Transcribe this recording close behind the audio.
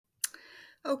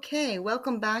Okay,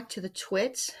 welcome back to the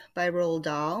Twits by Roald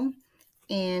Dahl.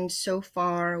 And so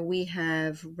far we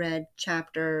have read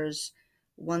chapters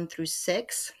 1 through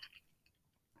 6.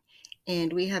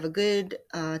 And we have a good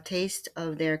taste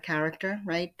of their character,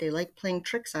 right? They like playing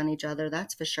tricks on each other,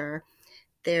 that's for sure.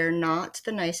 They're not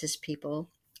the nicest people.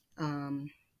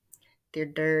 Um, they're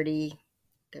dirty,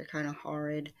 they're kind of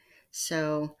horrid.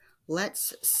 So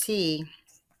let's see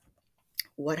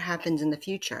what happens in the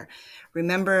future.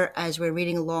 Remember, as we're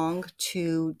reading along,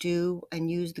 to do and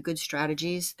use the good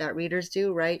strategies that readers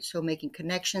do, right? So making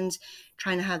connections,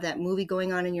 trying to have that movie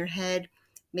going on in your head,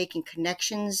 making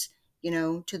connections,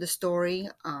 to the story,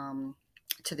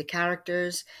 to the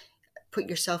characters. Put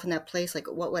yourself in that place. Like,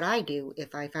 what would I do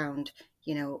if I found,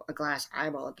 a glass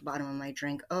eyeball at the bottom of my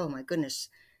drink? Oh my goodness.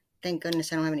 Thank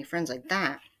goodness I don't have any friends like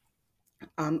that.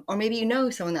 Or maybe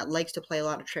someone that likes to play a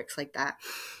lot of tricks like that.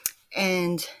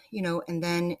 And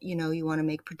then you want to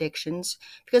make predictions,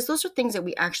 because those are things that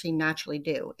we actually naturally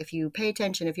do. If you pay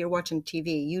attention, if you're watching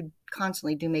TV, you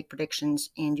constantly do make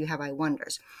predictions and you have I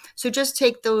wonders. So just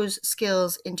take those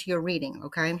skills into your reading.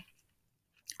 Okay,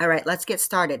 all right, let's get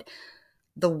started.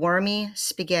 The wormy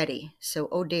spaghetti. So,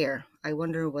 oh dear, I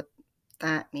wonder what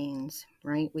that means,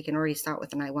 right? We can already start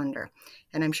with an I wonder,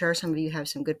 and I'm sure some of you have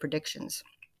some good predictions.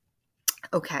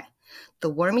 Okay, the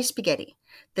wormy spaghetti.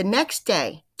 The next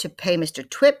day, to pay Mr.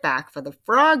 Twit back for the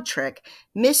frog trick,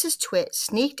 Mrs. Twit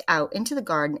sneaked out into the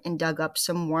garden and dug up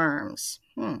some worms.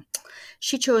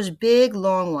 She chose big,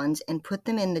 long ones and put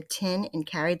them in the tin and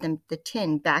carried the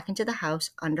tin back into the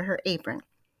house under her apron.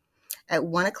 At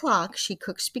 1 o'clock, she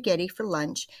cooked spaghetti for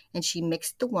lunch and she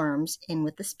mixed the worms in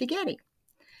with the spaghetti.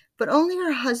 But only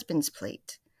her husband's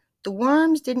plate. The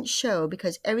worms didn't show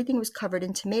because everything was covered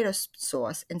in tomato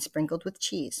sauce and sprinkled with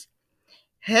cheese.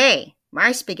 "Hey,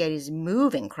 my spaghetti's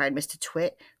moving," cried Mr.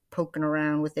 Twit, poking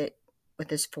around with it with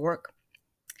his fork.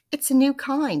 "It's a new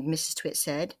kind," Mrs. Twit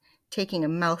said, taking a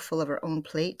mouthful of her own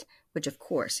plate, which of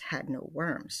course had no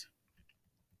worms.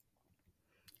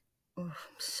 Oh,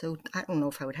 so I don't know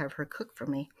if I would have her cook for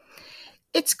me.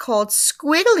 "It's called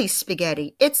squiggly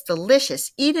spaghetti. It's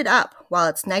delicious. Eat it up while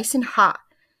it's nice and hot."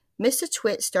 Mr.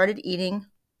 Twit started eating,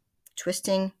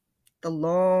 twisting the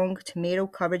long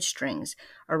tomato-covered strings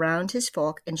around his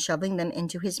fork and shoveling them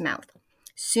into his mouth.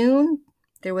 Soon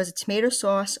there was tomato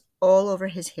sauce all over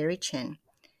his hairy chin.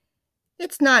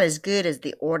 "It's not as good as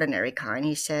the ordinary kind,"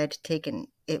 he said,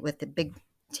 talking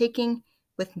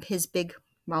with his big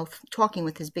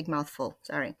mouth full.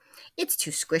 Sorry. "It's too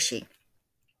squishy."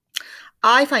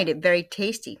 "I find it very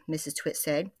tasty," Mrs. Twit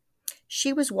said.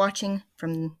 She was watching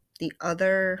from the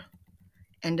other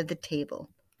end of the table.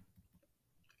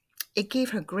 It gave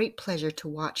her great pleasure to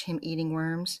watch him eating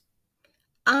worms.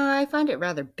 "I find it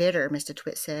rather bitter," Mr.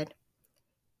 Twit said.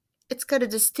 "It's got a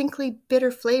distinctly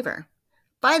bitter flavor.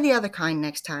 Buy the other kind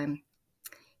next time."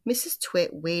 Mrs.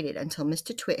 Twit waited until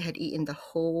Mr. Twit had eaten the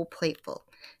whole plateful,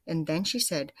 and then she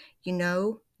said,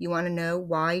 you want to know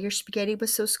why your spaghetti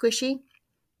was so squishy?"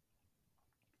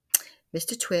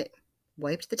 Mr. Twit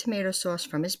wiped the tomato sauce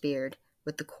from his beard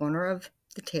with the corner of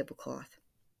the tablecloth.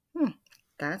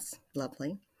 That's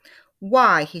lovely.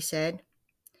 "Why?" he said.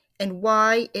 "And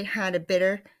why it had a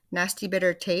bitter, nasty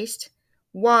bitter taste?"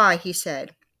 "Why?" he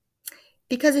said.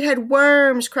 "Because it had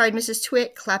worms," cried Mrs.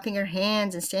 Twit, clapping her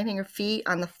hands and stamping her feet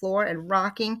on the floor and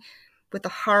rocking with a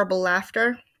horrible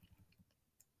laughter.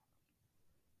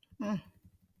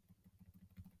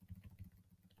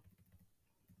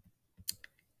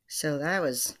 So that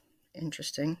was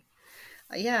interesting.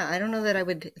 Yeah, I don't know that I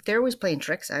would, if they're always playing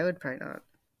tricks, I would probably not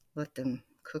let them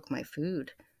cook my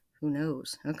food. Who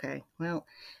knows? Okay, well,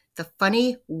 the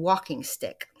funny walking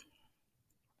stick.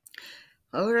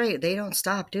 All right, they don't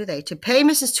stop, do they? To pay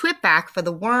Mrs. Twit back for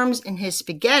the worms in his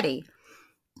spaghetti,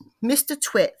 Mr.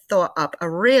 Twit thought up a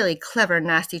really clever,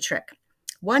 nasty trick.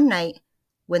 One night,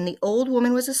 when the old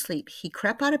woman was asleep, he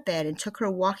crept out of bed and took her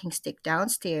walking stick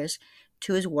downstairs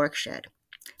to his work shed.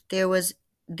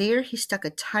 There he stuck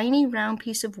a tiny round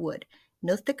piece of wood,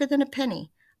 no thicker than a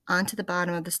penny, onto the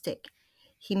bottom of the stick.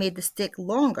 He made the stick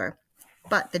longer,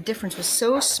 but the difference was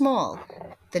so small,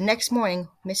 the next morning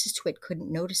Mrs. Twit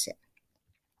couldn't notice it.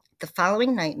 The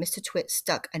following night, Mr. Twit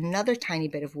stuck another tiny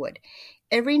bit of wood.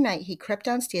 Every night he crept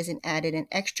downstairs and added an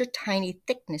extra tiny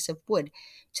thickness of wood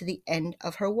to the end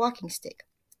of her walking stick.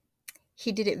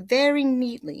 He did it very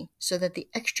neatly so that the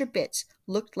extra bits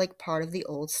looked like part of the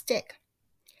old stick.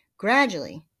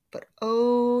 Gradually, but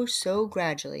oh so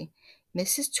gradually,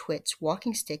 Mrs. Twit's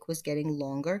walking stick was getting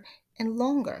longer and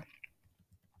longer.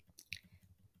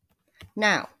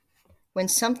 Now, when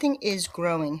something is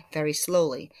growing very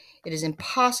slowly, it is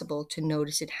impossible to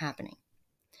notice it happening.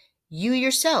 You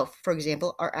yourself, for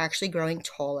example, are actually growing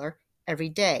taller every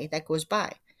day that goes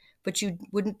by. But you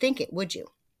wouldn't think it, would you?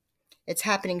 It's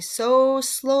happening so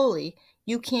slowly,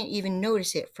 you can't even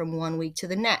notice it from one week to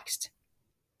the next.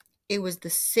 It was the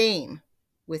same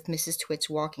with Mrs. Twit's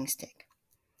walking stick.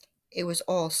 It was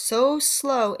all so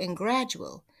slow and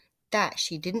gradual that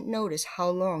she didn't notice how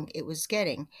long it was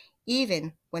getting,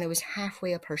 even when it was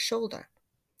halfway up her shoulder.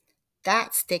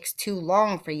 "That stick's too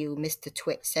long for you," Mr.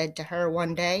 Twit said to her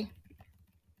one day.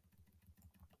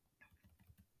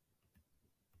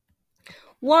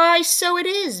 "Why, so it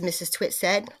is," Mrs. Twit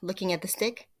said, looking at the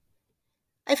stick.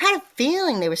 "I've had a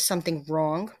feeling there was something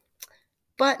wrong,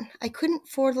 but I couldn't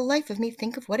for the life of me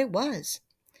think of what it was."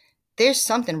 "There's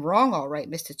something wrong, all right,"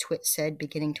 Mr. Twit said,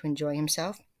 beginning to enjoy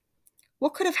himself.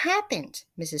 "What could have happened?"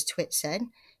 Mrs. Twit said,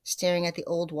 staring at the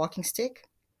old walking stick.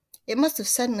 "It must have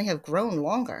suddenly have grown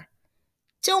longer."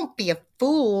 "Don't be a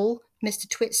fool," Mr.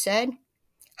 Twit said.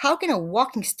 "How can a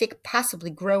walking stick possibly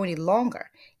grow any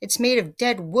longer? It's made of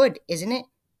dead wood, isn't it?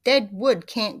 Dead wood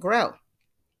can't grow."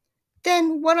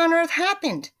 "Then what on earth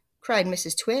happened?" cried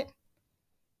Mrs. Twit.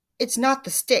 "It's not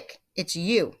the stick, it's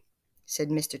you," said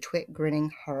Mr. Twit,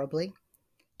 grinning horribly.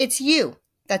 "It's you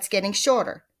that's getting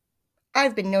shorter.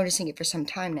 I've been noticing it for some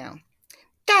time now."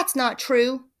 "That's not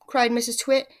true," cried Mrs.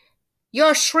 Twit.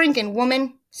 "You're shrinking,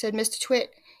 woman," said Mr.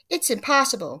 Twit. "It's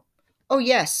impossible." "Oh,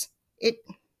 yes, it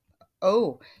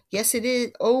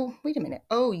is. Oh, wait a minute.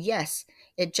 Oh, yes,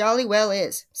 it jolly well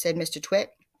is," said Mr.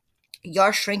 Twit.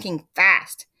 "You're shrinking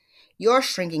fast. You're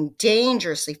shrinking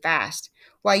dangerously fast.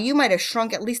 Why, you might have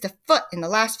shrunk at least a foot in the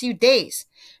last few days."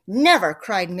 "Never!"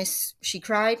 she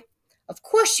cried. "Of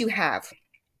course you have.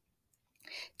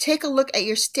 Take a look at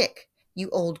your stick, you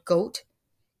old goat,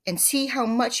 and see how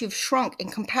much you've shrunk in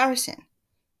comparison.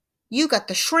 You got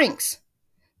the shrinks.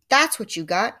 That's what you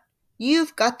got.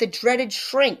 You've got the dreaded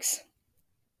shrinks."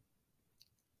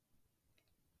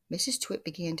 Mrs. Twit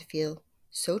began to feel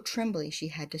so trembly she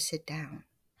had to sit down.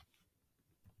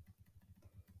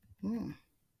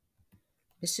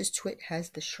 Mrs. Twit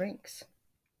has the shrinks.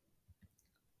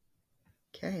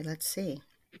 Okay, let's see.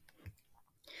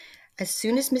 As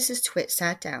soon as Mrs. Twit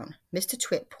sat down, Mr.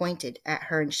 Twit pointed at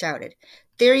her and shouted,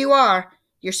 "There you are!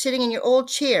 You're sitting in your old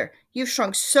chair. You've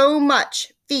shrunk so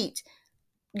much.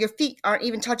 Your feet aren't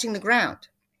even touching the ground."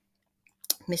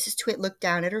 Mrs. Twit looked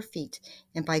down at her feet,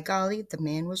 and by golly, the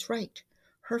man was right.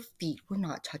 Her feet were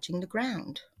not touching the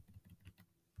ground.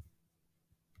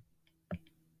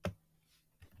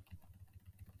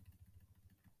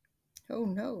 Oh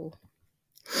no.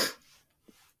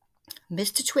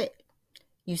 Mr. Twit,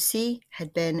 you see,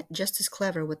 had been just as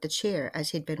clever with the chair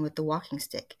as he'd been with the walking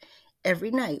stick.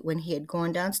 Every night when he had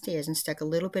gone downstairs and stuck a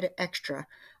little bit of extra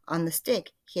on the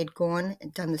stick, he had gone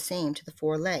and done the same to the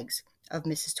four legs of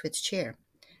Mrs. Twit's chair.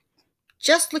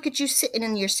 "Just look at you sitting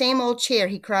in your same old chair,"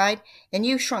 he cried, "and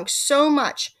you've shrunk so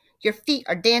much, your feet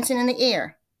are dancing in the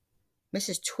air."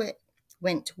 Mrs. Twit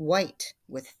went white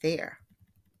with fear.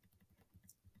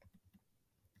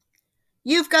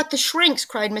 "You've got the shrinks,"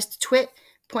 cried Mr. Twit,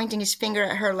 pointing his finger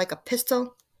at her like a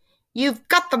pistol. "You've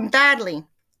got them badly.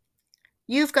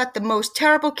 You've got the most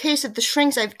terrible case of the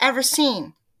shrinks I've ever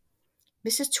seen."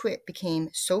 Mrs. Twit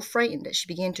became so frightened that she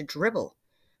began to dribble,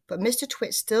 but Mr.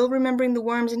 Twit, still remembering the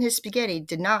worms in his spaghetti,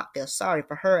 did not feel sorry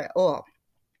for her at all.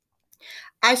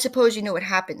 "I suppose you know what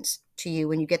happens to you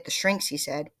when you get the shrinks," he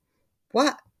said.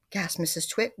 "What?" gasped Mrs.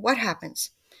 Twit. "What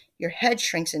happens?" "Your head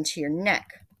shrinks into your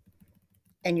neck,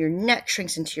 and your neck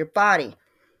shrinks into your body,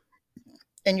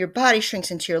 and your body shrinks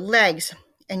into your legs,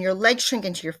 and your legs shrink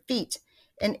into your feet,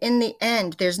 and in the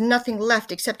end there's nothing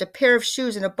left except a pair of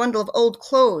shoes and a bundle of old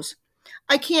clothes."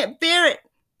 "I can't bear it,"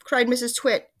 cried Mrs.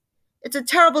 Twit. "It's a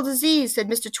terrible disease," said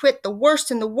Mr. Twit, "the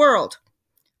worst in the world."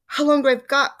 "How long do I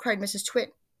got?" cried Mrs.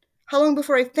 Twit. "How long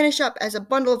before I finish up as a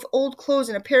bundle of old clothes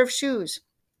and a pair of shoes?"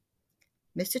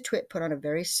 Mr. Twit put on a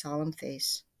very solemn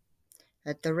face.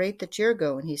 "At the rate that you're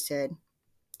going," he said,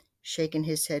 shaking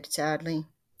his head sadly,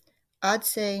 "I'd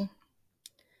say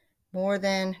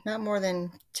not more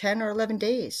than 10 or 11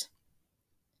 days.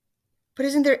 "But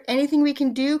isn't there anything we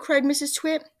can do?" cried Mrs.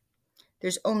 Twit.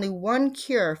 "There's only one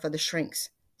cure for the shrinks,"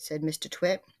 said Mr.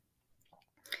 Twit.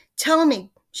 "Tell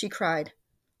me," she cried.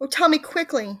 "Oh, tell me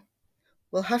quickly."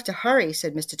 "We'll have to hurry,"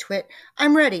 said Mr. Twit.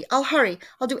 "I'm ready. I'll hurry.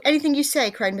 I'll do anything you say,"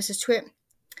 cried Mrs. Twit.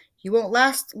 "You won't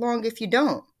last long if you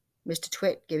don't," Mr.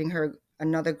 Twit, giving her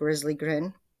another grisly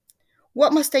grin.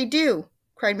 "What must I do?"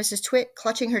 cried Mrs. Twit,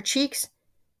 clutching her cheeks.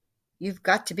 "You've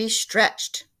got to be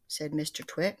stretched," said Mr.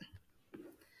 Twit.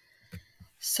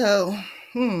 So,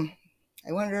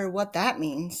 I wonder what that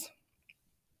means.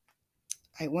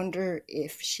 I wonder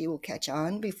if she will catch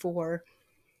on before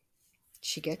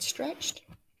she gets stretched.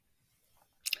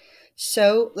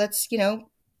 So let's,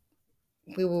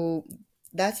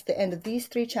 that's the end of these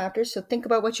 3 chapters. So think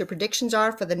about what your predictions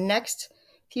are for the next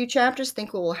few chapters.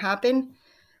 Think what will happen.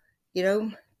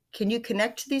 Can you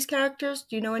connect to these characters?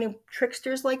 Do you know any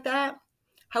tricksters like that?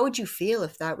 How would you feel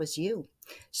if that was you?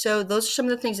 So those are some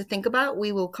of the things to think about.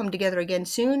 We will come together again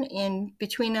soon. And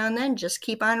between now and then, just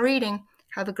keep on reading.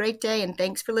 Have a great day, and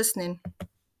thanks for listening.